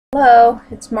Hello,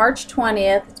 it's March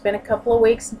 20th. It's been a couple of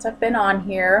weeks since I've been on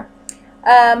here.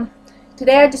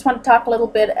 Today I just want to talk a little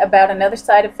bit about another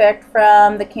side effect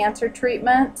from the cancer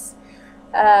treatments.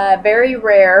 Very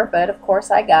rare, but of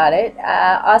course I got it.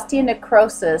 Osteo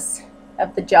Necrosis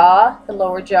of the jaw, the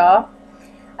lower jaw.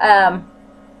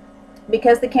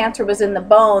 Because the cancer was in the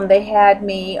bone, they had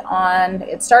me on,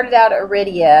 it started out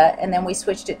Iridia and then we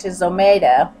switched it to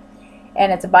Zometa,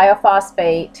 and it's a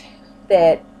biophosphate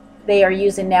that they are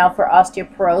using now for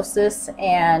osteoporosis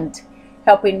and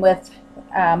helping with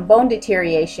bone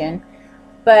deterioration.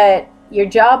 But your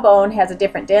jawbone has a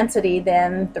different density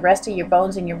than the rest of your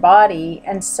bones in your body,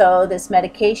 and so this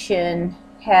medication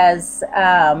has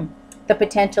the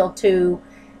potential to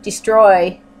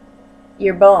destroy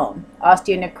your bone.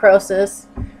 Osteonecrosis,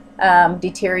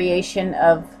 deterioration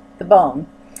of the bone.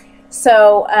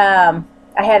 So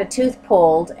I had a tooth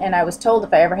pulled, and I was told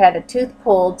if I ever had a tooth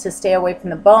pulled to stay away from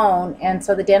the bone, and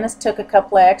so the dentist took a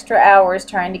couple of extra hours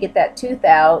trying to get that tooth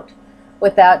out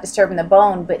without disturbing the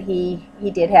bone, but he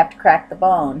did have to crack the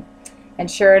bone. And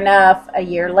sure enough, a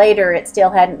year later it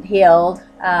still hadn't healed.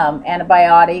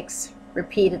 Antibiotics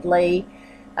repeatedly,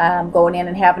 going in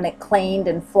and having it cleaned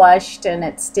and flushed, and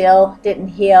it still didn't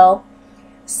heal.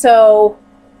 So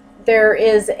there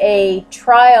is a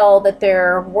trial that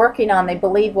they're working on, they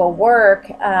believe will work,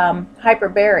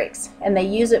 hyperbarics, and they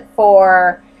use it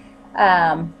for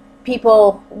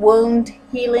people wound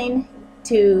healing.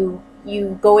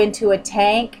 You go into a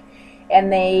tank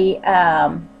and they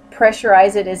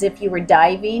pressurize it as if you were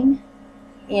diving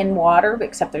in water,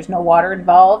 except there's no water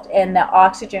involved, and the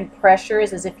oxygen pressure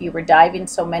is as if you were diving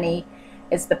so many,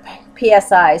 it's the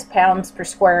PSIs, pounds per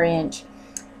square inch.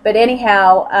 But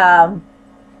anyhow,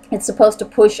 it's supposed to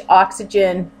push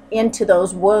oxygen into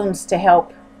those wounds to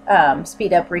help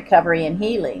speed up recovery and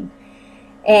healing.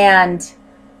 And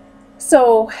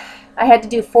so I had to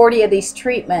do 40 of these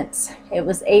treatments. It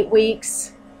was 8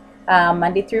 weeks,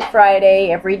 Monday through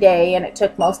Friday, every day, and it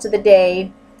took most of the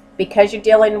day. Because you're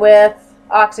dealing with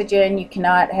oxygen, you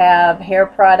cannot have hair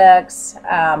products,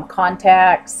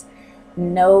 contacts,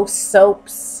 no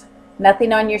soaps,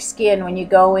 nothing on your skin when you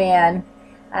go in.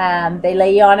 They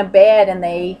lay you on a bed and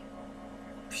they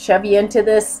shove you into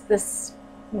this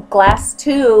glass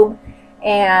tube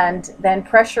and then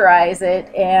pressurize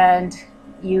it, and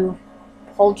you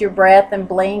hold your breath and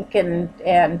blink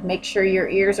and make sure your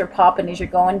ears are popping as you're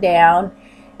going down.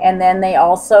 And then they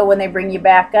also, when they bring you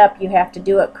back up, you have to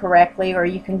do it correctly, or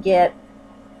you can get,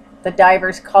 the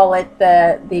divers call it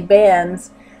the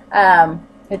bends.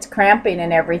 It's cramping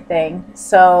and everything.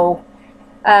 So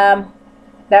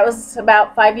that was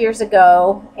about 5 years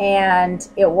ago, and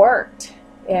it worked.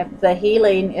 The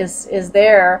healing is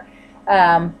there.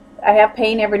 I have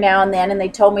pain every now and then, and they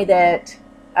told me that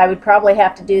I would probably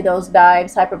have to do those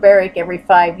dives, hyperbaric, every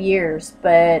 5 years.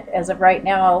 But as of right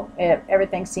now,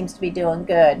 everything seems to be doing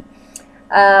good.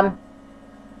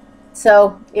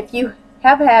 So if you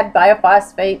have had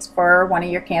biophosphates for one of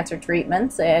your cancer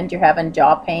treatments and you're having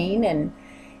jaw pain and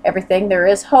everything, there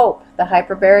is hope. The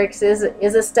hyperbarics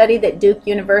is a study that Duke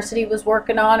University was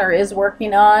working on, or is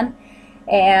working on,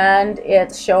 and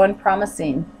it's showing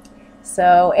promising.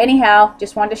 So anyhow,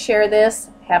 just wanted to share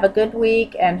this. Have a good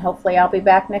week, and hopefully I'll be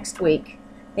back next week.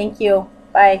 Thank you.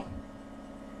 Bye.